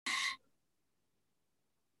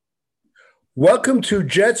Welcome to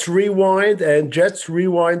Jets Rewind and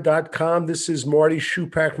JetsRewind.com. This is Marty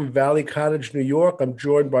Shupak from Valley Cottage, New York. I'm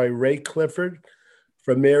joined by Ray Clifford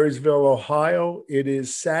from Marysville, Ohio. It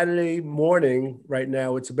is Saturday morning right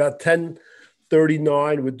now. It's about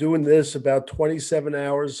 10:39. We're doing this about 27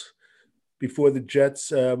 hours before the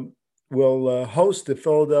Jets will host the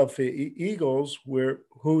Philadelphia Eagles,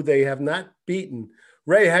 who they have not beaten.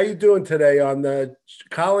 Ray, how you doing today on the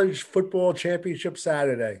College Football Championship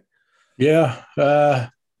Saturday? Yeah,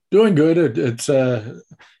 doing good. It's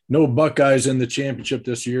no Buckeyes in the championship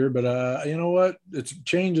this year, but you know what? It's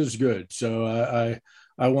change is good. So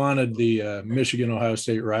I wanted the Michigan Ohio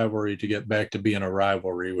State rivalry to get back to being a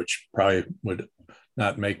rivalry, which probably would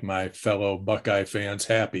not make my fellow Buckeye fans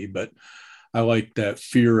happy, but I like that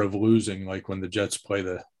fear of losing, like when the Jets play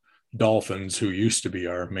the Dolphins, who used to be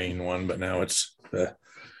our main one, but now it's the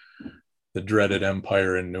dreaded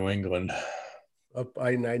Empire in New England. Up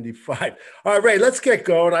I-95. All right, Ray, let's get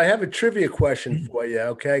going. I have a trivia question for you,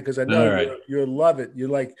 okay? Because I know All right. you love it.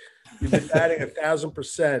 You've been batting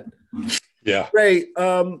 1,000%. Yeah. Ray,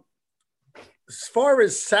 as far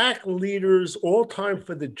as sack leaders all time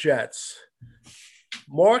for the Jets,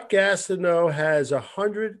 Mark Gastineau has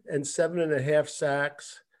 107 and a half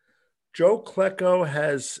sacks. Joe Klecko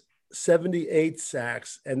has 78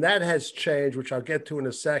 sacks, and that has changed, which I'll get to in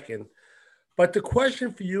a second. But the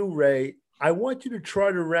question for you, Ray, I want you to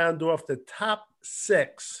try to round off the top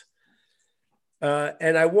six.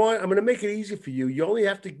 And I'm going to make it easy for you. You only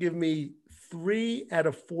have to give me 3 out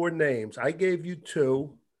of 4 names. I gave you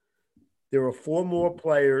 2. There are 4 more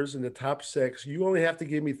players in the top 6. You only have to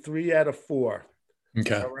give me 3 out of 4.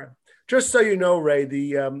 Okay. All right. Just so you know, Ray,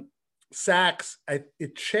 the sacks,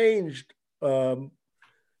 it changed the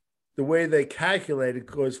way they calculated,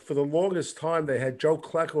 because for the longest time they had Joe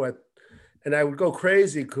Klecko at, and I would go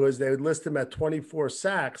crazy because they would list him at 24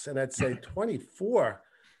 sacks, and I'd say 24.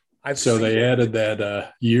 I've So seen they it. added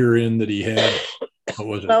that year in that he had, what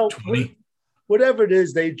was it, Well, 20? whatever it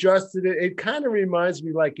is, they adjusted it. It kind of reminds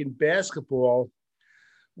me, like in basketball,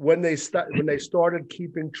 when they started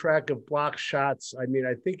keeping track of block shots. I mean,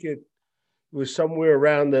 I think it was somewhere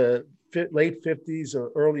around the late 50s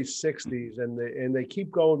or early 60s, and they keep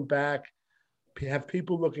going back, have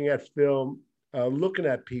people looking at film, looking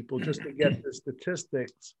at people just to get the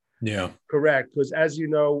statistics Yeah. correct. Because as you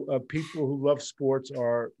know, people who love sports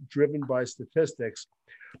are driven by statistics.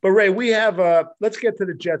 But Ray, we have let's get to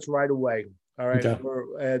the Jets right away. All right, Okay.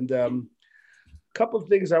 and couple of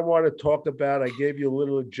things I want to talk about. I gave you a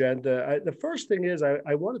little agenda. The first thing is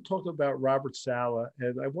I want to talk about Robert Saleh,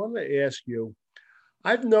 and I want to ask you.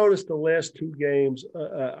 I've noticed the last 2 games.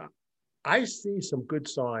 I see some good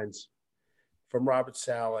signs from Robert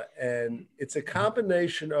Saleh, and it's a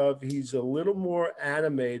combination of he's a little more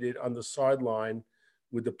animated on the sideline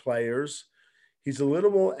with the players. He's a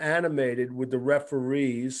little more animated with the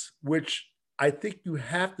referees, which I think you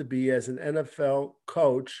have to be as an NFL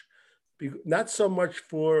coach, not so much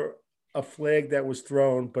for a flag that was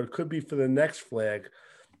thrown, but it could be for the next flag.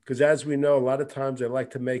 Because as we know, a lot of times they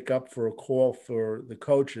like to make up for a call for the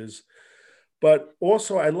coaches. But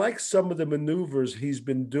also, I like some of the maneuvers he's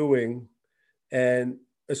been doing, and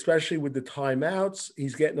especially with the timeouts,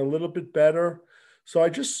 he's getting a little bit better. So I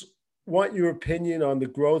just want your opinion on the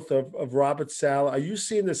growth of Robert Saleh. Are you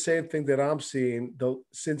seeing the same thing that I'm seeing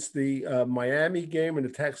since the Miami game and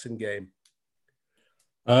the Texan game?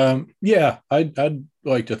 Yeah, I'd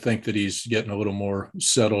like to think that he's getting a little more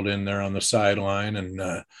settled in there on the sideline,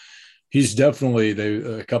 and he's definitely they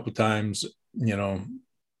a couple times, you know,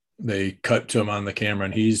 they cut to him on the camera,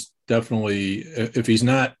 and he's definitely, if he's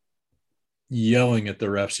not yelling at the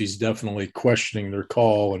refs, he's definitely questioning their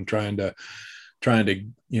call and trying to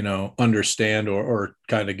understand or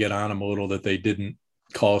kind of get on them a little that they didn't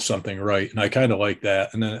call something right. And I kind of like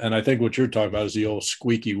that. And I think what you're talking about is the old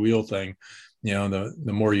squeaky wheel thing. The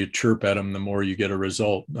more you chirp at them, the more you get a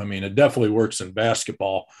result. I mean, it definitely works in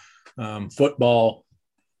basketball. Football,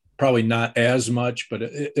 probably not as much, but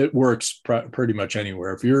it works pretty much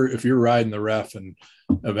anywhere. If you're riding the ref, and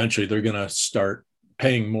eventually they're going to start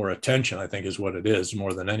paying more attention, I think is what it is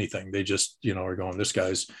more than anything. They just, are going, this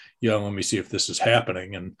guy's, let me see if this is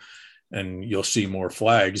happening. And you'll see more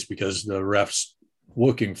flags because the refs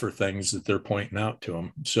looking for things that they're pointing out to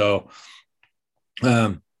them. So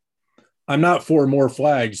I'm not for more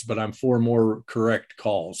flags, but I'm for more correct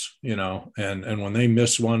calls, and when they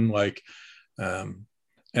miss one, like, and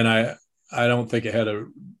I don't think it had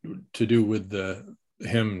to do with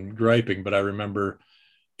him griping, but I remember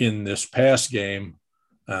in this past game,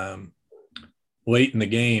 late in the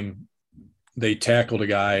game, they tackled a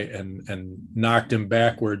guy and knocked him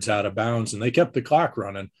backwards out of bounds, and they kept the clock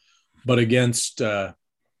running. but against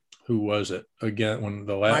who was it again when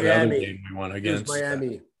the other Miami. game we won It was against?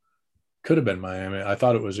 Miami. Could have been Miami. I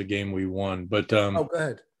thought it was a game we won, Oh, go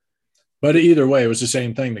ahead. but either way, it was the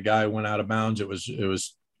same thing. The guy went out of bounds. It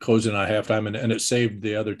was closing on halftime, and it saved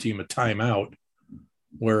the other team a timeout.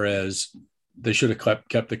 Whereas they should have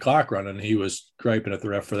kept the clock running. He was griping at the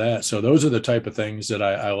ref for that. So those are the type of things that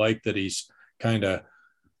I like that he's kind of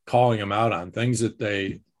calling them out on, things that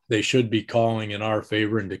they should be calling in our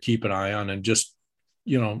favor and to keep an eye on, and just,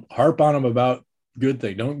 harp on them about good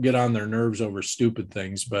thing. Don't get on their nerves over stupid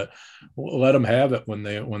things, but let them have it when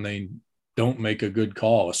they don't make a good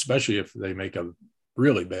call, especially if they make a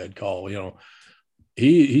really bad call.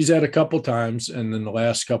 He's had a couple times, and in the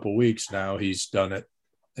last couple weeks now he's done it.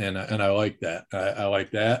 And I like that. I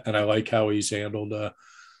like that. And I like how he's handling the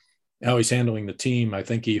team. I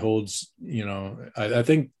think he holds, I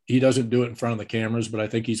think he doesn't do it in front of the cameras, but I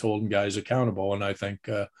think he's holding guys accountable. And I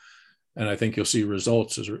think you'll see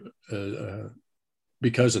results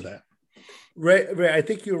because of that. Ray, I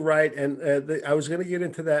think you're right. And I was going to get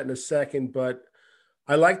into that in a second, but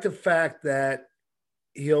I like the fact that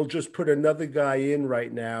he'll just put another guy in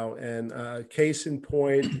right now. And case in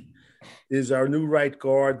point is our new right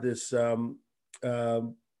guard, this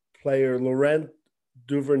player, Laurent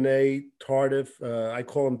Duvernay Tardif. I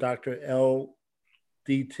call him Dr.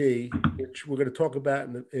 LDT, which we're going to talk about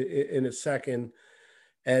in a second.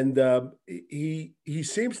 And he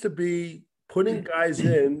seems to be putting guys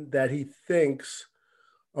in that he thinks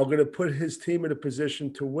are going to put his team in a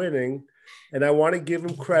position to winning. And I want to give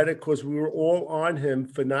him credit because we were all on him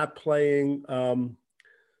for not playing,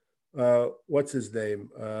 what's his name?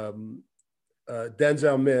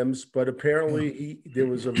 Denzel Mims, but apparently there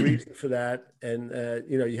was a reason for that. And,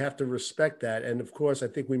 you have to respect that. And of course, I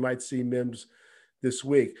think we might see Mims this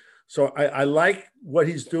week. So I like what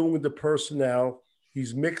he's doing with the personnel.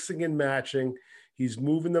 He's mixing and matching. He's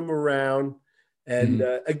moving them around. And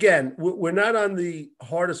again, we're not on the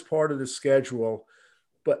hardest part of the schedule,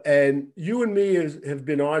 and you and me have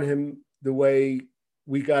been on him the way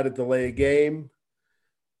we got to delay a game,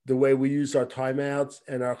 the way we use our timeouts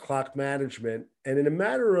and our clock management. And in a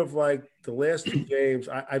matter of like the last two games,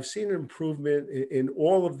 I've seen an improvement in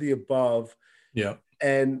all of the above. Yeah.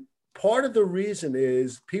 And part of the reason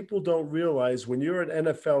is people don't realize when you're an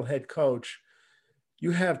NFL head coach,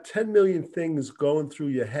 you have 10 million things going through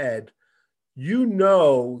your head. You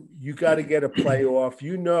got to get a play off.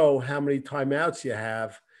 How many timeouts you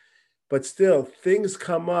have. But still, things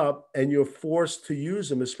come up and you're forced to use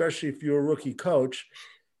them, especially if you're a rookie coach.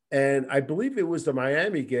 And I believe it was the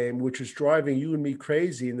Miami game, which was driving you and me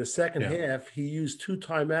crazy. In the second half, he used 2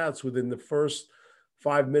 timeouts within the first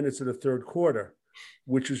 5 minutes of the third quarter,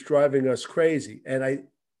 which was driving us crazy. And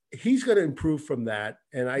he's going to improve from that.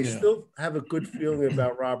 And I still have a good feeling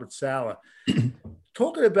about Robert Saleh.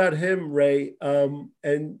 Talking about him, Ray,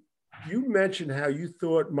 and you mentioned how you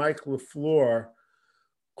thought Mike LaFleur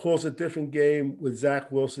calls a different game with Zach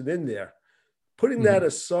Wilson in there. Putting that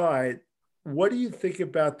aside, what do you think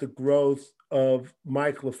about the growth of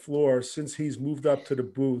Mike LaFleur since he's moved up to the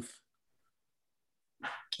booth?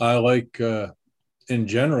 I like, in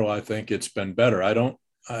general, I think it's been better.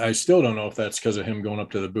 I still don't know if that's because of him going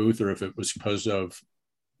up to the booth or if it was because of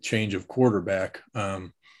change of quarterback.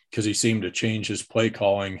 Because he seemed to change his play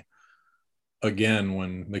calling again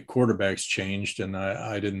when the quarterbacks changed. And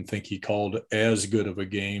I didn't think he called as good of a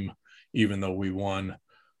game, even though we won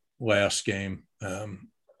last game,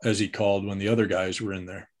 as he called when the other guys were in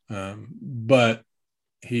there. But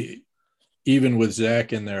even with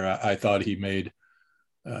Zach in there, I thought he made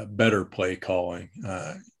better play calling.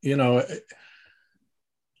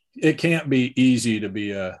 It can't be easy to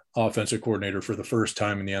be an offensive coordinator for the first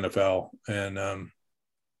time in the NFL.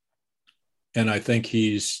 And I think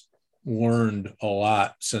he's learned a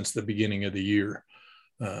lot since the beginning of the year.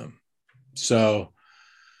 I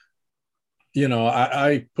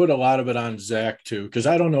put a lot of it on Zach too, because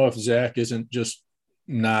I don't know if Zach isn't just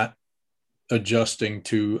not adjusting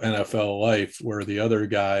to NFL life where the other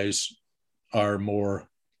guys are more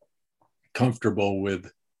comfortable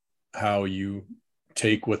with how you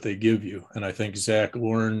take what they give you. And I think Zach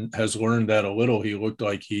has learned that a little. He looked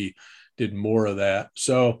like he did more of that.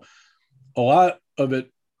 So a lot of it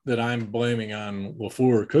that I'm blaming on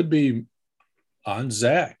LaFleur could be on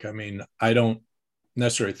Zach. I mean, I don't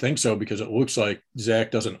necessarily think so because it looks like Zach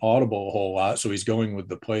doesn't audible a whole lot. So he's going with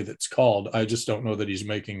the play that's called. I just don't know that he's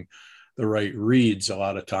making the right reads a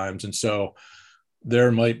lot of times. And so there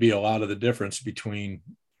might be a lot of the difference between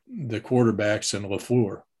the quarterbacks and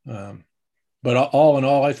LaFleur. But all in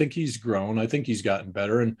all, I think he's grown. I think he's gotten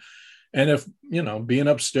better. And if, being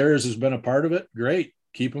upstairs has been a part of it, great.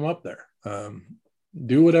 keep him up there.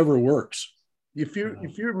 Do whatever works. If you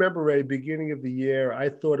remember, Ray, beginning of the year, I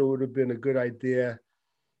thought it would have been a good idea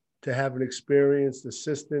to have an experienced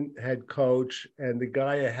assistant head coach, and the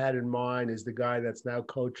guy I had in mind is the guy that's now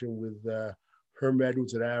coaching with Herm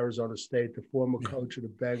Edwards at Arizona State, the former coach of the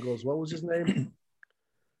Bengals. What was his name?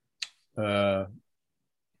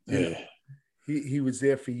 He was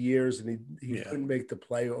there for years, and he couldn't make the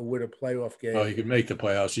play or win a playoff game. Oh, he could make the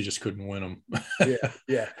playoffs. He just couldn't win them.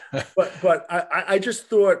 yeah. But I just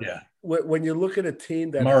thought when you look at a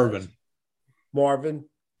team that Marvin.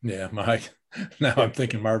 Yeah, Now I'm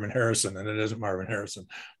thinking Marvin Harrison, and it isn't Marvin Harrison.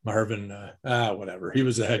 Marvin, whatever. He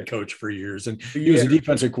was the head coach for years, and he was a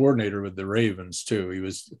defensive coordinator with the Ravens too. He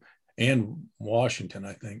was, and Washington,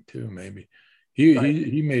 I think, too. Maybe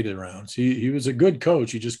he made it rounds. He was a good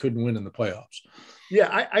coach. He just couldn't win in the playoffs. Yeah,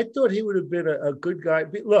 I thought he would have been a good guy.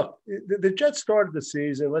 Look, the Jets started the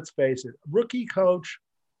season. Let's face it, rookie coach,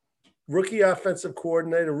 rookie offensive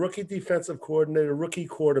coordinator, rookie defensive coordinator, rookie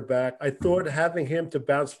quarterback. I thought having him to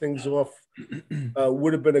bounce things off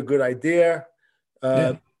would have been a good idea.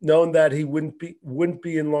 Knowing that he wouldn't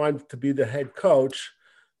be in line to be the head coach,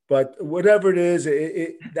 but whatever it is,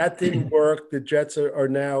 that didn't work. The Jets are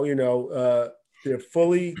now, they're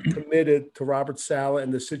fully committed to Robert Saleh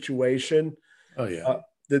and the situation. Oh yeah.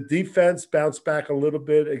 The defense bounced back a little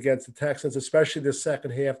bit against the Texans, especially the second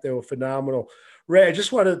half. They were phenomenal. Ray, I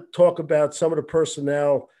just want to talk about some of the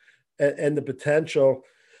personnel and the potential.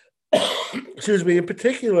 Excuse me. In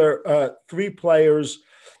particular, 3 players.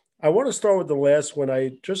 I want to start with the last one.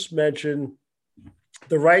 I just mentioned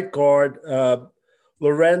the right guard,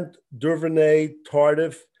 Laurent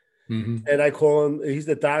Duvernay-Tardif, and I call him, he's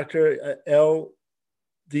the doctor, LDT.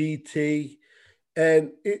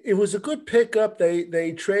 And it was a good pickup.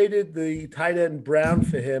 They traded the tight end Brown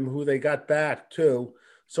for him, who they got back too.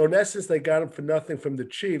 So in essence, they got him for nothing from the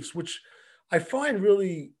Chiefs, which I find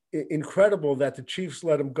really incredible that the Chiefs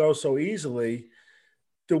let him go so easily.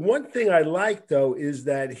 The one thing I like, though, is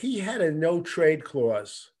that he had a no trade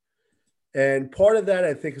clause. And part of that,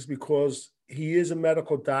 I think, is because he is a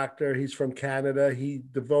medical doctor. He's from Canada. He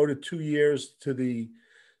devoted 2 years to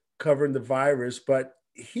covering the virus, but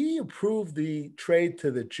he approved the trade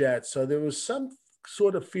to the Jets. So there was some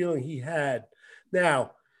sort of feeling he had.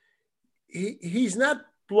 Now, he's not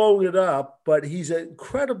blowing it up, but he's an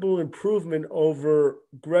incredible improvement over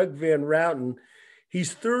Greg Van Routen.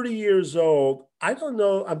 He's 30 years old. I don't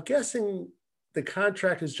know. I'm guessing the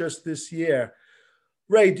contract is just this year.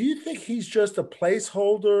 Ray, do you think he's just a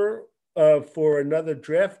placeholder for another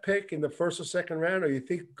draft pick in the first or second round, or you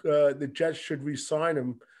think the Jets should re-sign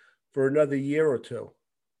him for another year or two?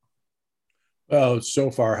 Well,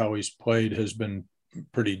 so far how he's played has been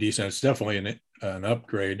pretty decent. It's definitely an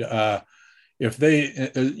upgrade. If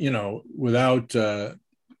they, without,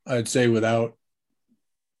 I'd say without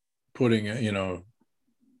putting,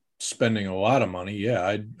 spending a lot of money,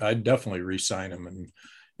 I'd definitely re-sign him,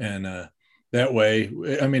 and that way,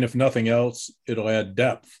 I mean, if nothing else, it'll add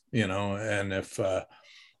depth, and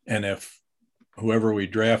if whoever we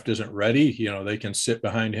draft isn't ready, they can sit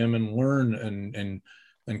behind him and learn and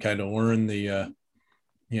kind of learn the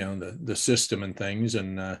system and things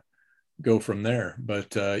and go from there.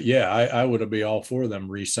 But I would be all for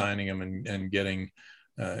them re-signing him and getting,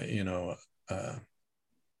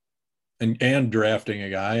 and drafting a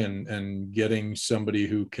guy and getting somebody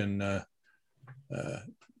who can,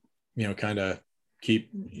 kind of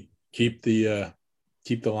keep the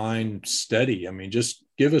line steady. I mean, just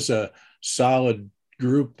give us a solid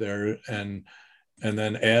group there and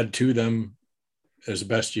then add to them as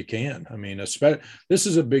best you can. I mean, this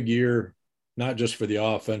is a big year, not just for the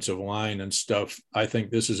offensive line and stuff. I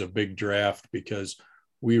think this is a big draft because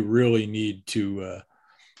we really need to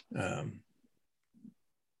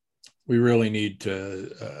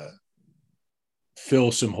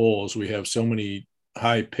fill some holes. We have so many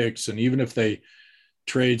high picks, and even if they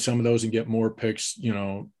trade some of those and get more picks,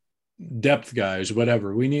 depth guys,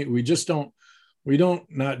 whatever, we don't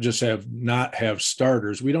not just have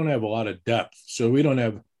starters. We don't have a lot of depth. So we don't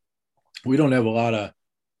have a lot of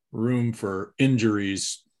room for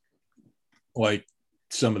injuries like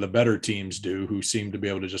some of the better teams do, who seem to be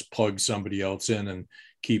able to just plug somebody else in and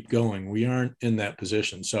keep going. We aren't in that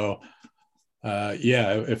position. So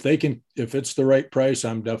if it's the right price,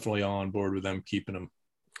 I'm definitely all on board with them keeping them.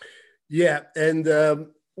 Yeah. And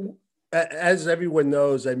as everyone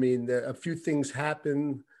knows, I mean, a few things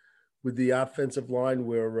happen with the offensive line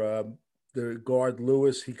where the guard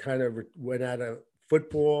Lewis, he kind of went out of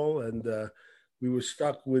football, and we were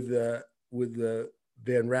stuck with Van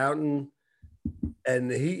Routen.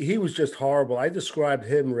 and he was just horrible. I described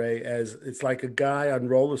him, Ray, as it's like a guy on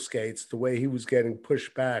roller skates. The way he was getting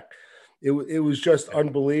pushed back, it was just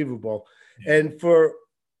unbelievable. Yeah. And for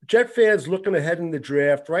Jet fans looking ahead in the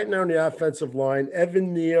draft, right now on the offensive line,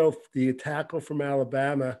 Evan Neal, the tackle from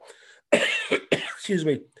Alabama, excuse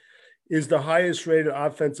me, is the highest rated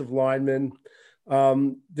offensive lineman.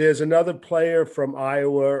 There's another player from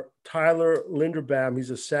Iowa, Tyler Linderbaum. He's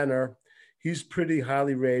a center. He's pretty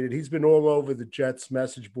highly rated. He's been all over the Jets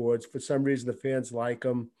message boards. For some reason, the fans like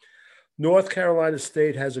him. North Carolina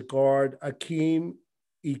State has a guard, Akeem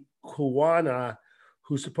Ikuana,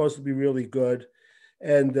 who's supposed to be really good.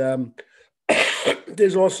 And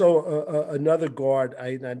there's also another guard.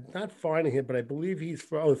 I'm not finding him, but I believe he's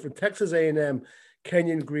from Texas A&M,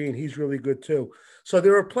 Kenyon Green. He's really good too. So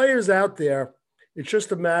there are players out there. It's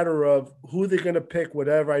just a matter of who they're going to pick,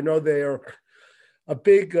 whatever. I know they are. A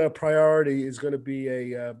big priority is going to be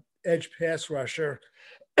a edge pass rusher.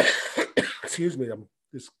 Excuse me,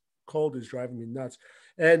 this cold is driving me nuts.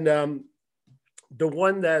 And the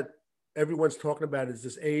one that everyone's talking about is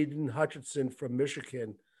this Aiden Hutchinson from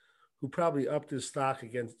Michigan, who probably upped his stock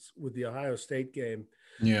with the Ohio State game.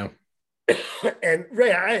 Yeah. And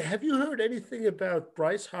Ray, have you heard anything about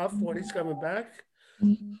Bryce Huff when he's coming back?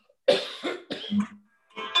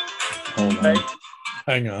 Hold on.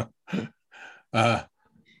 Hang on. Have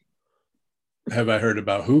I heard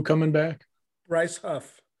about who coming back? Bryce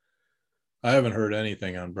Huff. I haven't heard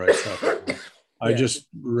anything on Bryce Huff. I just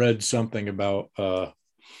read something about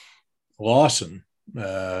Lawson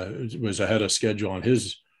was ahead of schedule on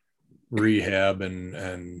his rehab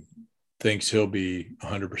and thinks he'll be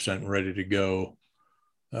 100% ready to go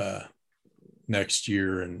next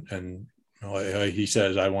year. And he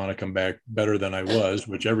says, I want to come back better than I was,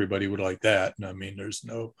 which everybody would like that. And I mean, there's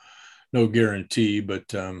no guarantee,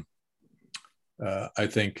 but I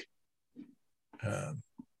think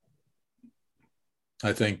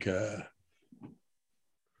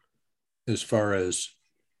as far as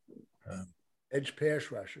edge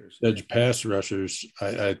pass rushers,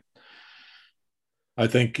 I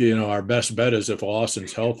think, our best bet is if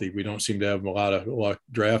Lawson's healthy. We don't seem to have a lot of luck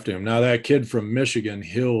drafting him. Now that kid from Michigan,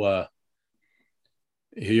 he'll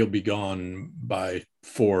be gone by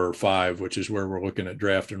 4 or 5, which is where we're looking at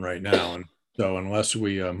drafting right now. And so unless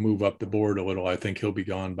we move up the board a little, I think he'll be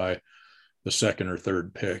gone by the 2nd or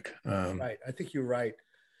 3rd pick. Right. I think you're right.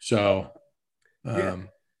 So,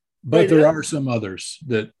 but there are some others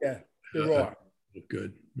that there are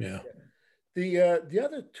good. Yeah. The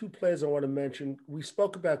other 2 players I want to mention, we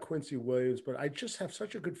spoke about Quincy Williams, but I just have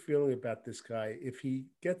such a good feeling about this guy. If he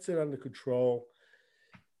gets it under control,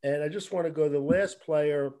 and I just want to go, the last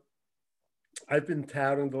player I've been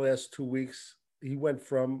touting the last 2 weeks, he went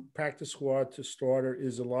from practice squad to starter,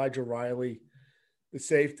 is Elijah Riley, the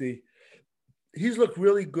safety. He's looked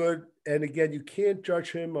really good. And again, you can't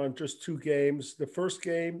judge him on just 2 games. The first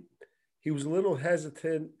game, he was a little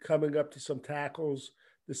hesitant coming up to some tackles.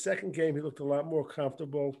 The second game, he looked a lot more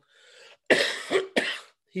comfortable.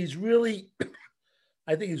 He's really,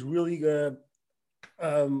 I think he's really,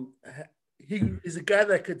 he is a guy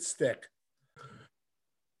that could stick.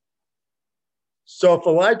 So if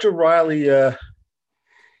Elijah Riley,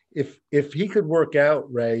 if he could work out,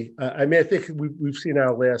 Ray, I mean, I think we've seen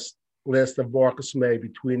our last of Marcus May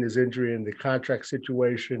between his injury and the contract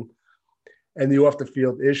situation and the off the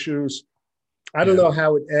field issues. I don't know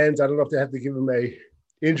how it ends. I don't know if they have to give him a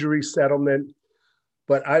injury settlement,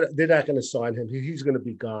 but they're not going to sign him. He's going to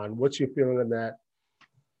be gone. What's your feeling on that?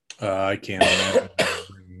 I can't imagine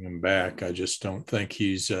bringing him back. I just don't think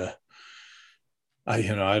he's. I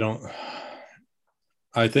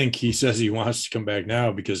think he says he wants to come back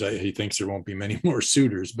now because he thinks there won't be many more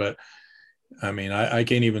suitors. But I mean, I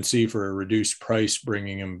can't even see for a reduced price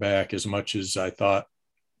bringing him back as much as I thought.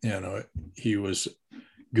 He was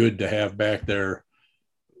good to have back there.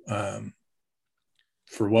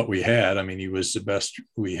 For what we had, I mean, he was the best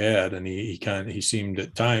we had, and he seemed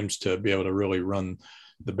at times to be able to really run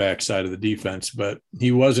the backside of the defense, but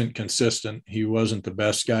he wasn't consistent. He wasn't the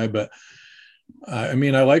best guy, but I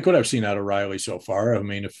mean, I like what I've seen out of Riley so far. I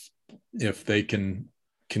mean, if they can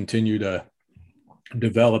continue to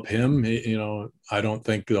develop him, I don't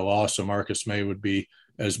think the loss of Marcus May would be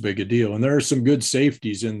as big a deal. And there are some good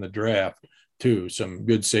safeties in the draft too, some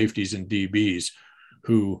good safeties and DBs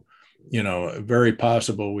who, very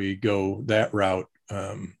possible we go that route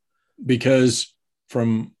because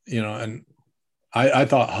from, and I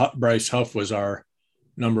thought Bryce Huff was our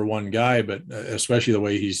number 1 guy, but especially the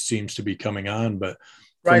way he seems to be coming on. But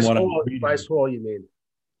Bryce Hall, you mean?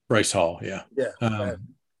 Bryce Hall, yeah. Yeah.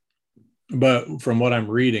 but from what I'm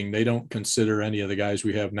reading, they don't consider any of the guys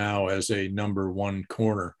we have now as a number one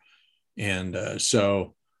corner. And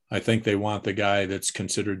so I think they want the guy that's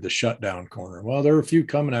considered the shutdown corner. Well, there are a few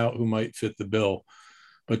coming out who might fit the bill,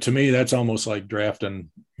 but to me, that's almost like drafting,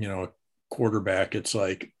 a quarterback. It's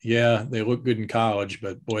like, yeah, they look good in college,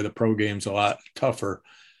 but boy, the pro game's a lot tougher.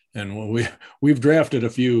 And when we've drafted a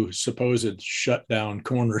few supposed shutdown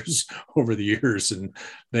corners over the years, and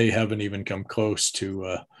they haven't even come close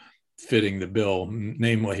to fitting the bill.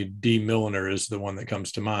 Namely, D. Milliner is the one that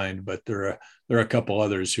comes to mind, but there are a couple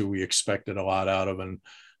others who we expected a lot out of, and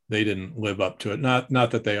they didn't live up to it. Not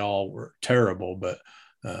that they all were terrible, but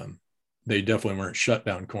they definitely weren't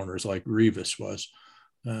shutdown corners like Revis was.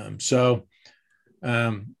 So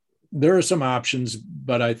there are some options,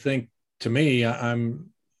 but I think, to me,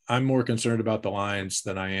 I'm more concerned about the lines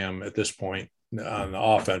than I am at this point on the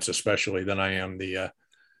offense, especially than I am the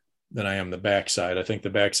backside. I think the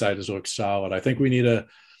backside has looked solid. I think we need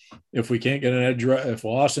if we can't get an edge, if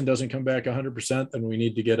Lawson doesn't come back 100%, then we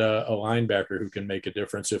need to get a linebacker who can make a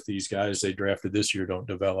difference if these guys they drafted this year don't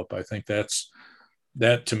develop. I think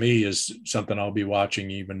that to me is something I'll be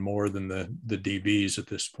watching even more than the DBs at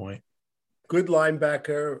this point. Good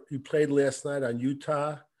linebacker. He played last night on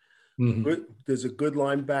Utah. Mm-hmm. There's a good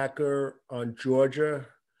linebacker on Georgia.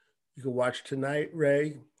 You can watch tonight,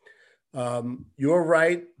 Ray. You're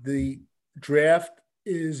right. The draft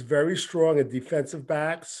is very strong at defensive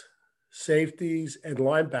backs, safeties, and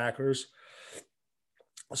linebackers.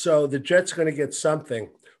 So the Jets are going to get something.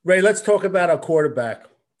 Ray, let's talk about our quarterback.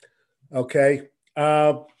 Okay.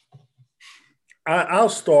 I'll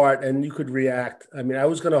start and you could react. I mean, I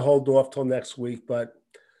was going to hold off till next week, but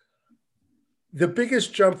the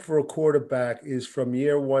biggest jump for a quarterback is from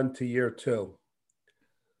year one to year two.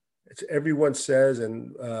 It's everyone says,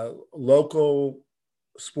 and local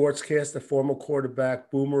sportscaster, former quarterback,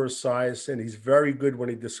 Boomer Esiason, he's very good when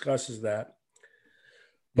he discusses that.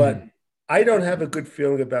 But I don't have a good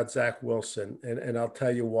feeling about Zach Wilson, and I'll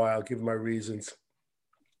tell you why. I'll give my reasons.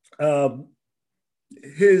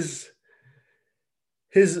 His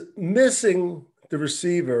missing the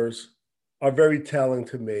receivers are very telling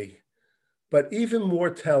to me. But even more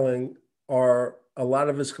telling are a lot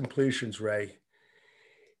of his completions, Ray.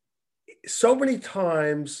 So many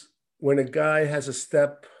times when a guy has a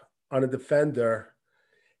step on a defender,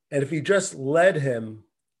 and if he just led him,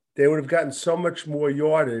 they would have gotten so much more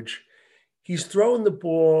yardage. He's throwing the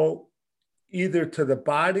ball either to the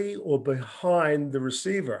body or behind the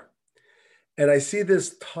receiver. And I see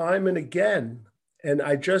this time and again, and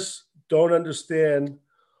I just don't understand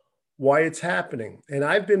why it's happening. And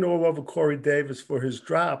I've been all over Corey Davis for his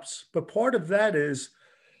drops, but part of that is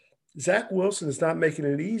Zach Wilson is not making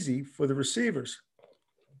it easy for the receivers.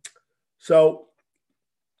 So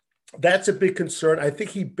that's a big concern. I think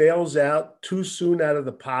he bails out too soon out of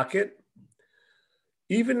the pocket.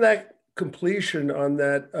 Even that completion on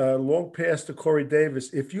that long pass to Corey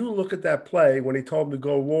Davis, if you look at that play when he told him to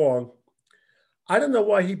go long, I don't know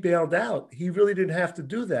why he bailed out. He really didn't have to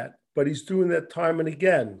do that, but he's doing that time and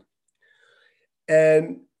again.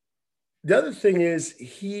 And the other thing is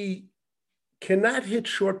he cannot hit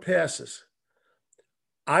short passes.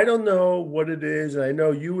 I don't know what it is. And I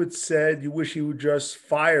know you had said you wish he would just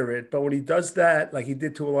fire it. But when he does that, like he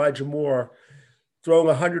did to Elijah Moore, throwing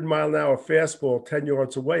a 100-mile-an-hour fastball 10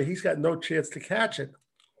 yards away, he's got no chance to catch it.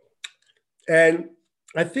 And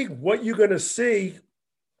I think what you're going to see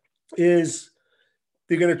is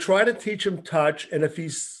they're going to try to teach him touch. And if he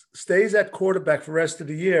stays at quarterback for the rest of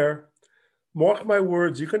the year, mark my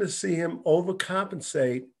words, you're going to see him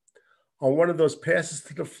overcompensate on one of those passes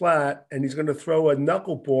to the flat, and he's going to throw a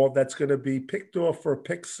knuckleball that's going to be picked off for a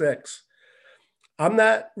pick six. I'm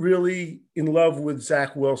not really in love with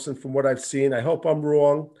Zach Wilson from what I've seen. I hope I'm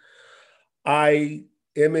wrong. I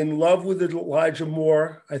am in love with Elijah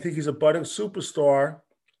Moore. I think he's a budding superstar.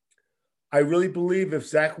 I really believe if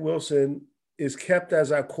Zach Wilson is kept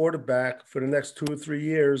as our quarterback for the next 2 or 3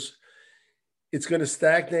 years, it's going to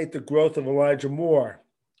stagnate the growth of Elijah Moore.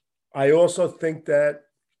 I also think that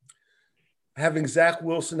having Zach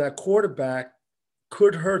Wilson at quarterback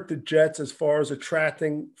could hurt the Jets as far as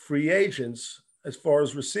attracting free agents, as far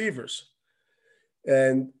as receivers.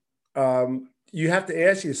 And you have to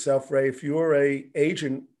ask yourself, Ray, if you're an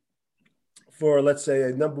agent for, let's say,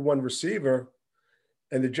 a number one receiver,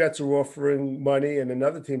 and the Jets are offering money and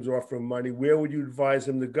another team's offering money, where would you advise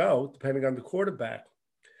them to go, depending on the quarterback?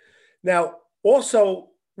 Now, also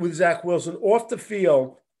with Zach Wilson, off the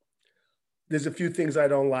field, there's a few things I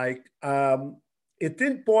don't like. It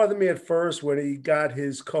didn't bother me at first when he got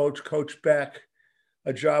his coach, Coach Beck,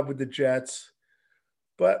 a job with the Jets.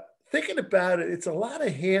 But thinking about it, it's a lot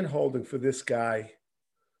of hand holding for this guy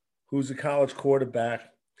who's a college quarterback.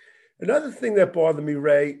 Another thing that bothered me,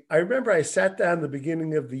 Ray, I remember I sat down the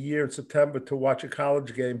beginning of the year in September to watch a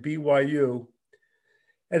college game, BYU,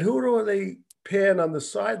 and who are they pan on the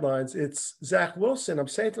sidelines? It's Zach Wilson. I'm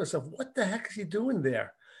saying to myself, what the heck is he doing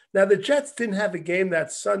there? Now, the Jets didn't have a game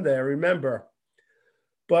that Sunday, I remember,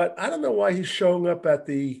 but I don't know why he's showing up at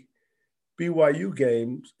the BYU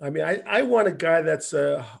games. I mean, I want a guy that's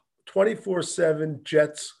a 24/7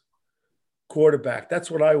 Jets quarterback. That's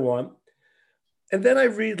what I want. And then I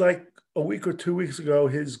read like a week or 2 weeks ago,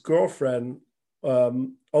 his girlfriend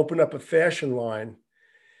opened up a fashion line.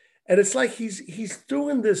 And it's like he's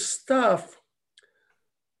doing this stuff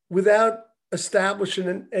without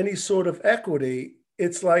establishing any sort of equity.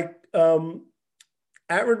 It's like Aaron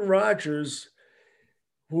Rodgers,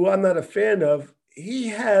 who I'm not a fan of, he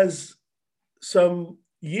has some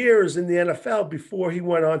years in the NFL before he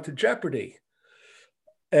went on to Jeopardy.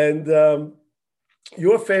 And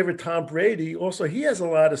your favorite, Tom Brady, also, he has a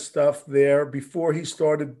lot of stuff there before he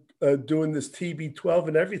started doing this TB12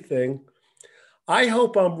 and everything. I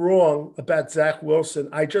hope I'm wrong about Zach Wilson.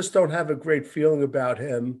 I just don't have a great feeling about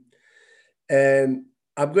him. And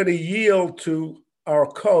I'm going to yield to our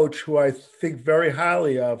coach, who I think very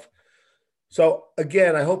highly of. So,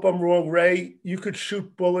 again, I hope I'm wrong. Ray, you could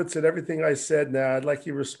shoot bullets at everything I said now. I'd like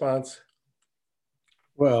your response.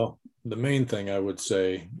 Well, the main thing I would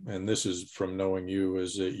say, and this is from knowing you,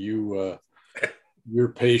 is that your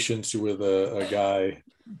patience with a guy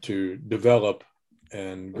to develop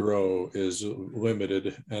and grow is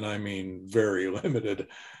limited, and I mean very limited.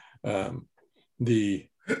 The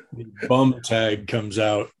bum tag comes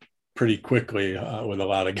out pretty quickly with a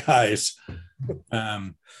lot of guys.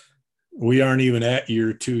 We aren't even at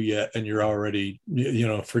year 2 yet, and you're already,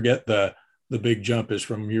 forget the big jump is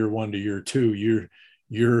from year 1 to year 2.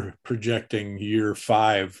 You're projecting year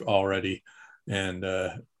 5 already, and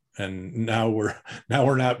now we're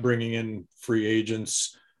not bringing in free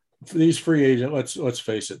agents. These free agents, let's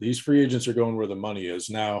face it, these free agents are going where the money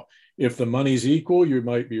is. Now, if the money's equal, you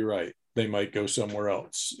might be right. They might go somewhere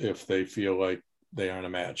else if they feel like they aren't a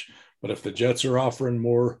match. But if the Jets are offering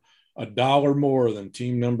 $1 more than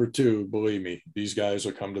team number 2, believe me, these guys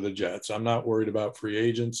will come to the Jets. I'm not worried about free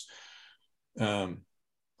agents. I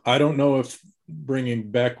don't know if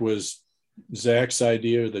bringing Beck was Zach's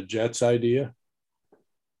idea or the Jets' idea,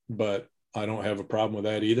 but I don't have a problem with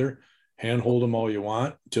that either. Handhold him all you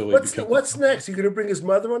want until he becomes. What's next? You going to bring his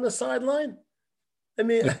mother on the sideline? I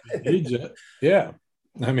mean, yeah.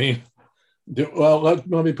 I mean, well, let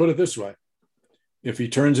me put it this way: if he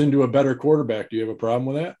turns into a better quarterback, do you have a problem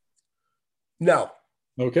with that? No.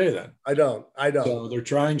 Okay, then. I don't. So they're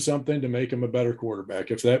trying something to make him a better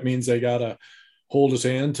quarterback. If that means they gotta hold his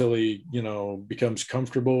hand till he, becomes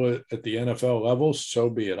comfortable at the NFL level,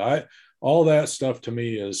 so be it. All that stuff to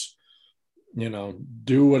me is,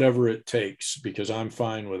 do whatever it takes, because I'm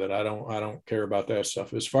fine with it. I don't care about that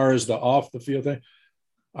stuff. As far as the off the field thing,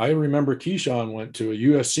 I remember Keyshawn went to a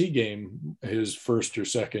USC game his first or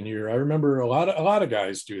second year. I remember a lot of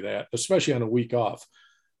guys do that, especially on a week off.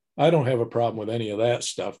 I don't have a problem with any of that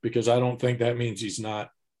stuff, because I don't think that means he's not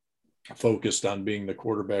focused on being the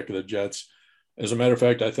quarterback of the Jets. As a matter of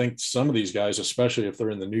fact, I think some of these guys, especially if they're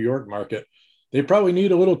in the New York market, they probably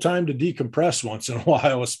need a little time to decompress once in a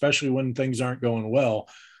while, especially when things aren't going well.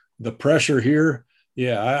 The pressure here,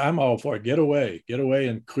 I'm all for it. Get away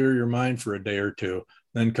and clear your mind for a day or two,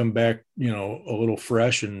 then come back, a little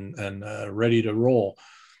fresh and ready to roll,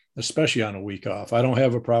 especially on a week off. I don't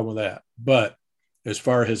have a problem with that. But as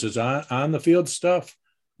far as his on the field stuff,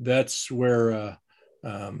 that's where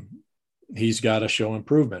he's got to show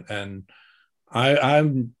improvement. And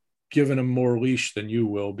I'm giving him more leash than you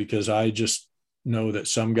will, because I just know that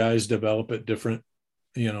some guys develop at different,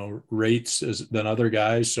 rates than other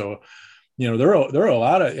guys. So, there are a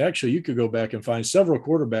lot of, actually, you could go back and find several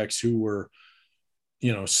quarterbacks who were,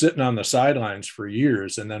 sitting on the sidelines for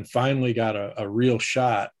years and then finally got a real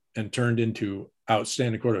shot and turned into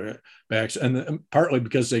outstanding quarterbacks. And partly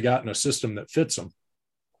because they got in a system that fits them.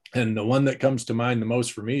 And the one that comes to mind the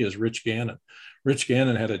most for me is Rich Gannon. Rich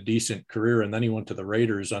Gannon had a decent career, and then he went to the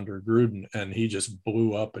Raiders under Gruden, and he just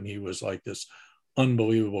blew up, and he was like this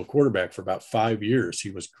unbelievable quarterback for about 5 years. He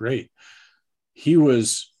was great. He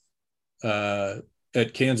was at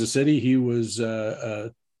Kansas City. He was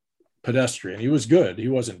a pedestrian. He was good. He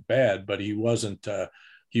wasn't bad, but he wasn't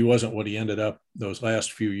what he ended up those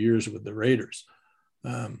last few years with the Raiders.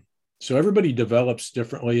 So everybody develops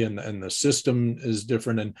differently, and the system is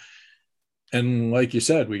different. And like you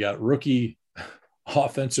said, we got rookie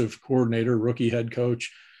offensive coordinator, rookie head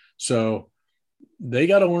coach. So they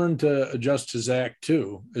got to learn to adjust to Zach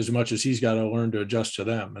too, as much as he's got to learn to adjust to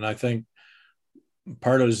them. And I think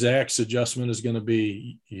part of Zach's adjustment is going to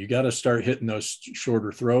be, you got to start hitting those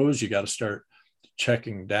shorter throws. You got to start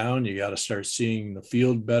checking down. You got to start seeing the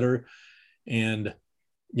field better. And,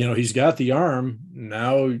 he's got the arm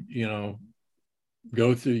now,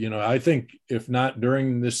 go through, I think if not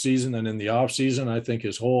during this season and in the off season, I think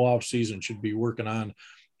his whole off season should be working on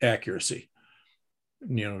accuracy,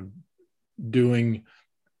 doing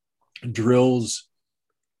drills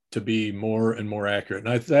to be more and more accurate.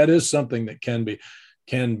 And that is something that can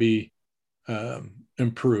be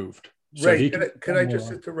improved. Ray, can I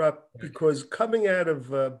just interrupt? Because coming out of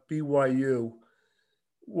BYU,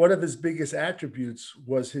 one of his biggest attributes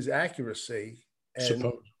was his accuracy.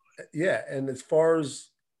 And yeah, and as far as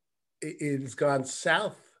it's gone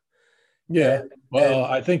south. Yeah.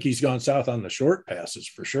 I think he's gone south on the short passes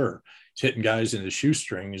for sure. He's hitting guys in the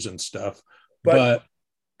shoestrings and stuff. But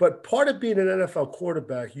part of being an NFL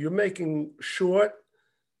quarterback, you're making short,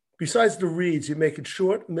 besides the reads, you're making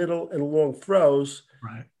short, middle, and long throws.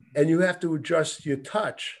 Right. And you have to adjust your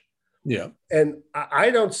touch. Yeah. And I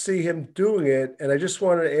don't see him doing it. And I just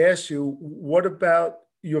wanted to ask you, what about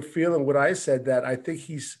your feeling what I said, that I think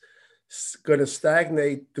he's going to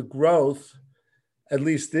stagnate the growth, at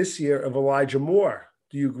least this year, of Elijah Moore?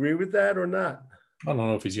 Do you agree with that or not? I don't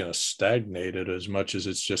know if he's going to stagnate it as much as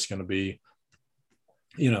it's just going to be,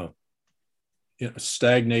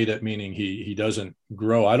 stagnate it, meaning he doesn't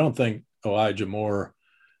grow. I don't think Elijah Moore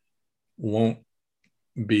won't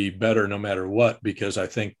be better no matter what, because I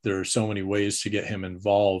think there are so many ways to get him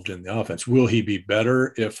involved in the offense. Will he be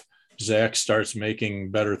better if Zach starts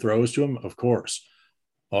making better throws to him? Of course.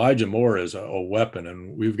 Elijah Moore is a weapon,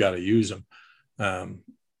 and we've got to use him.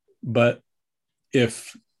 But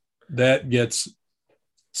if that gets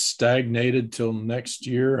stagnated till next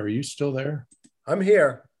year, are you still there? I'm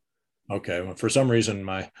here. Okay. Well, for some reason,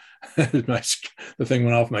 the thing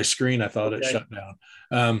went off my screen. I thought it shut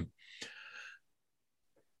down.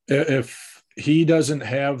 If he doesn't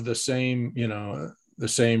have the same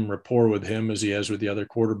rapport with him as he has with the other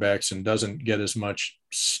quarterbacks, and doesn't get as much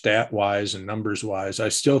stat wise and numbers wise, I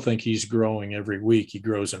still think he's growing every week. He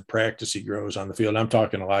grows in practice. He grows on the field. I'm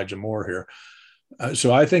talking Elijah Moore here.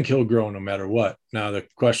 So I think he'll grow no matter what. Now the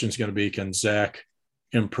question is going to be, can Zach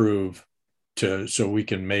improve so we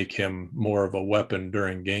can make him more of a weapon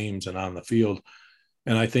during games and on the field?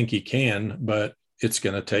 And I think he can, but it's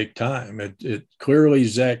going to take time. It clearly,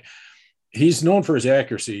 Zach, he's known for his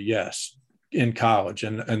accuracy. Yes. In college.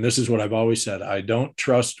 And this is what I've always said. I don't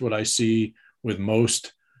trust what I see with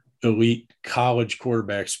most elite college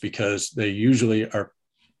quarterbacks, because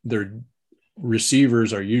their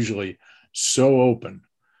receivers are usually so open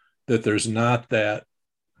that there's not that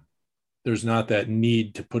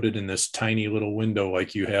need to put it in this tiny little window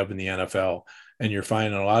like you have in the NFL. And you're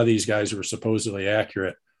finding a lot of these guys who are supposedly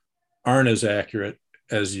accurate aren't as accurate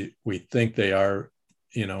as we think they are,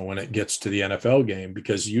 when it gets to the NFL game,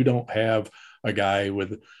 because you don't have a guy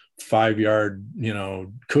with 5-yard,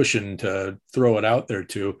 cushion to throw it out there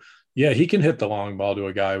to. Yeah, he can hit the long ball to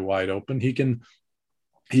a guy wide open. He can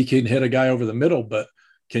hit a guy over the middle, but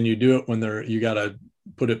can you do it when you got to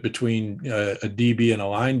put it between a DB and a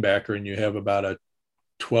linebacker, and you have about a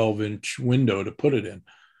 12-inch window to put it in?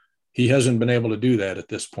 He hasn't been able to do that at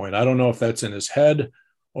this point. I don't know if that's in his head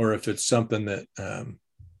or if it's something that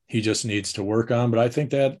he just needs to work on. But I think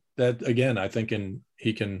that again,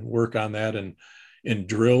 he can work on that, and in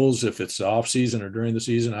drills, if it's off season or during the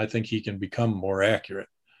season, I think he can become more accurate.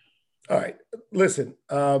 All right. Listen,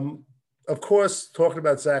 of course, talking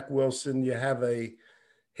about Zach Wilson, you have a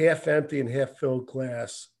half empty and half filled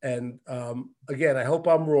glass. And again, I hope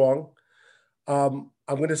I'm wrong. I'm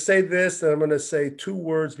going to say this, and I'm going to say 2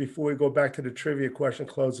 words before we go back to the trivia question,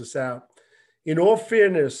 close this out. In all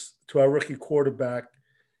fairness to our rookie quarterback,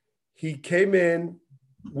 he came in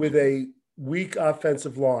with a weak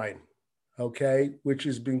offensive line, okay, which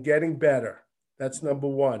has been getting better. That's number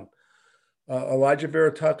one. Elijah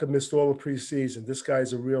Vera Tucker missed all the preseason. This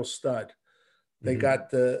guy's a real stud. They got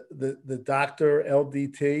the doctor,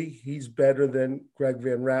 LDT. He's better than Greg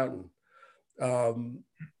Van Routen.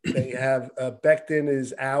 They have Becton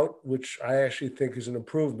is out, which I actually think is an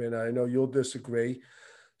improvement. I know you'll disagree.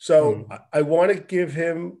 So I want to give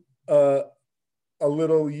him a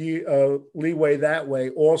little leeway that way.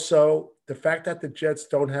 Also, the fact that the Jets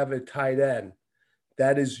don't have a tight end,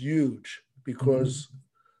 that is huge, because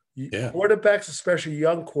quarterbacks, especially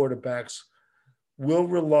young quarterbacks, will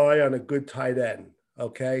rely on a good tight end,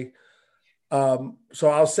 okay? So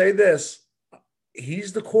I'll say this.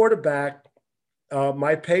 He's the quarterback.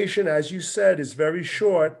 My patient, as you said, is very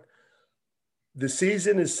short. The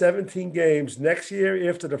season is 17 games. Next year,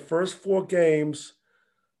 after the first 4 games,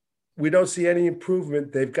 we don't see any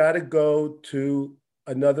improvement. They've got to go to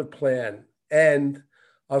another plan. And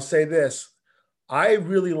I'll say this. I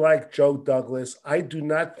really like Joe Douglas. I do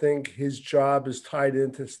not think his job is tied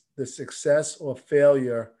into the success or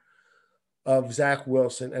failure of Zach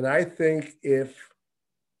Wilson. And I think if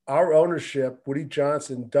our ownership, Woody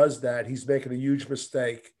Johnson, does that, he's making a huge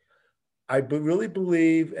mistake. I really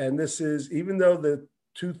believe, and this is, even though the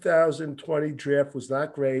 2020 draft was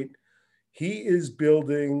not great, he is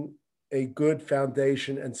building a good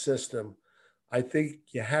foundation and system. I think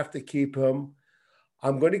you have to keep him.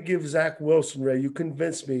 I'm going to give Zach Wilson, Ray, you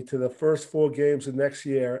convinced me, to the first 4 games of next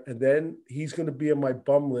year, and then he's going to be on my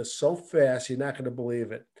bum list so fast, you're not going to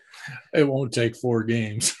believe it. It won't take 4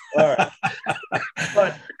 games. All right.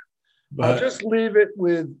 But I'll just leave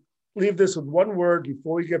this with one word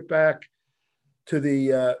before we get back to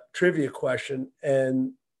the trivia question.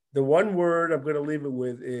 And the one word I'm going to leave it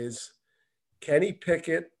with is Kenny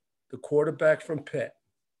Pickett, the quarterback from Pitt.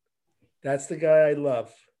 That's the guy I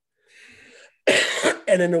love.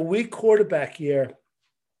 And in a weak quarterback year,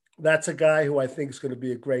 that's a guy who I think is going to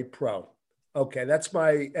be a great pro. Okay, that's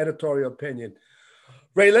my editorial opinion.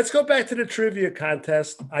 Ray, let's go back to the trivia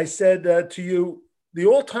contest. I said to you, the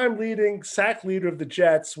all-time leading sack leader of the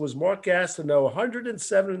Jets was Mark Gastineau,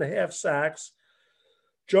 107.5 sacks.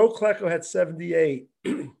 Joe Klecko had 78.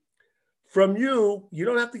 From you, you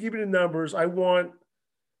don't have to give me the numbers.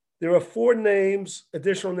 There are 4 names,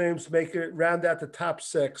 additional names to make it round out the top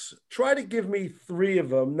 6. Try to give me 3 of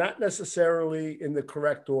them, not necessarily in the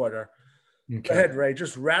correct order. Okay. Go ahead, Ray.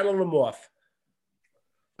 Just rattle them off.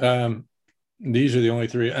 These are the only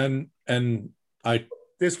 3. And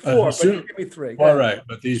there's 4, but you give me 3. All right,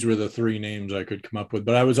 but these were the 3 names I could come up with.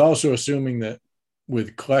 But I was also assuming that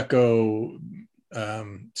with Klecko,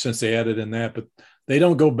 since they added in that, but they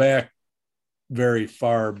don't go back very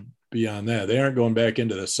far beyond that. They aren't going back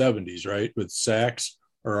into the 70s, right, with sacks,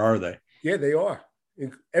 or are they? Yeah, they are.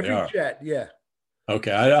 Every Jet, yeah.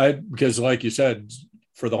 Okay, I because like you said,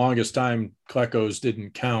 for the longest time, Klecko's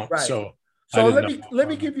didn't count. Right. So let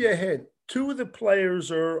me give you a hint. 2 of the players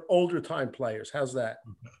are older time players. How's that?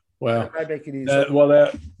 Well, I make it easy.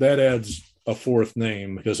 That adds a 4th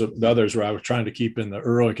name, because the others were I was trying to keep in the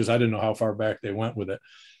early, because I didn't know how far back they went with it.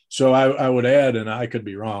 So I would add, and I could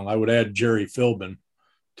be wrong, I would add Jerry Philbin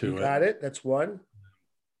to it. You got it. That's 1.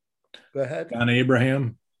 Go ahead. Don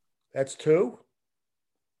Abraham. That's 2.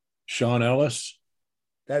 Sean Ellis.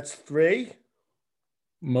 That's 3.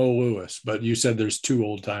 Mo Lewis. But you said there's 2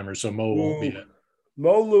 old timers, so Mo won't be it.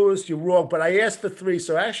 Mo Lewis, you're wrong, but I asked for 3,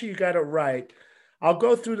 so actually you got it right. I'll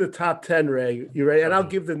go through the top 10, Ray. You ready? And I'll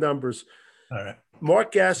give the numbers. All right.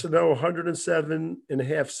 Mark Gastineau,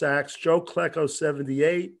 107.5 sacks. Joe Klecko,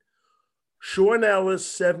 78. Sean Ellis,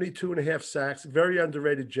 72.5 sacks. Very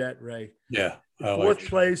underrated Jet, Ray. Yeah. In 4th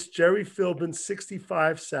place, Jerry Philbin,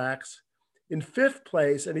 65 sacks. In 5th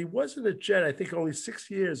place, and he wasn't a Jet, I think only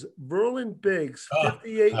 6 years, Verlin Biggs,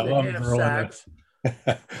 58.5 sacks.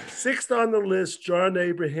 6th on the list, John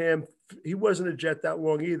Abraham. He wasn't a Jet that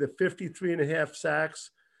long either, 53.5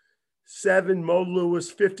 sacks. 7, Mo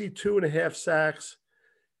Lewis, 52.5 sacks.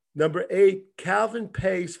 Number 8, Calvin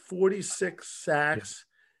Pace, 46 sacks.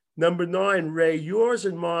 Yeah. Number 9, Ray, yours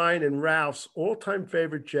and mine and Ralph's all-time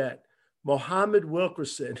favorite Jet, Mohammed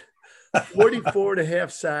Wilkerson,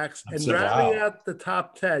 44.5 sacks. And rounding out the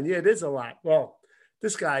top 10, yeah, it is a lot. Well,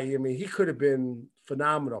 this guy, I mean, he could have been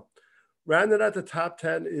phenomenal. Rounding out the top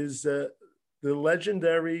 10 is the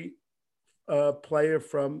legendary player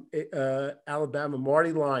from Alabama,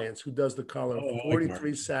 Marty Lyons, who does the color,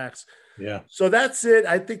 43 sacks. Yeah. So that's it.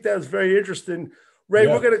 I think that was very interesting. Ray,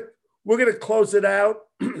 we're gonna close it out.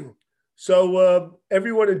 So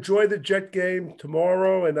everyone enjoy the Jet game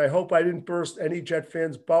tomorrow, and I hope I didn't burst any Jet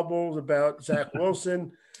fans' bubbles about Zach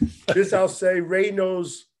Wilson. This I'll say, Ray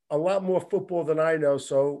knows a lot more football than I know,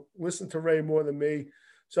 so listen to Ray more than me.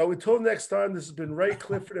 So until next time, this has been Ray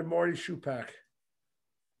Clifford and Marty Shupak.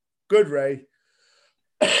 Good, Ray.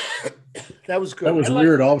 That was good. That was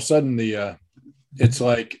weird. All of a sudden, it's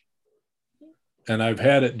like, and I've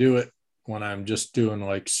had it do it when I'm just doing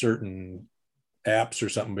like certain apps or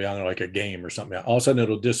something beyond there, like a game or something. All of a sudden,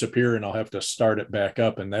 it'll disappear, and I'll have to start it back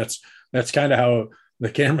up. And that's kind of how the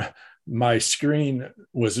camera, my screen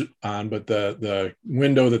was on, but the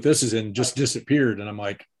window that this is in just disappeared, and I'm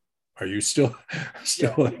like, are you still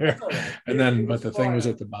there? And then, but the thing was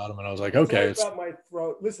at the bottom, and I was like, okay. It's about my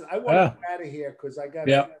throat. Listen, I want to get out of here because I got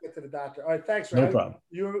to get to the doctor. All right, thanks, Ray. No problem.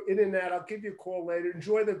 You're in and out. I'll give you a call later.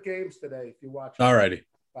 Enjoy the games today if you watch. All righty.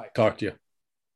 Bye. Talk to you.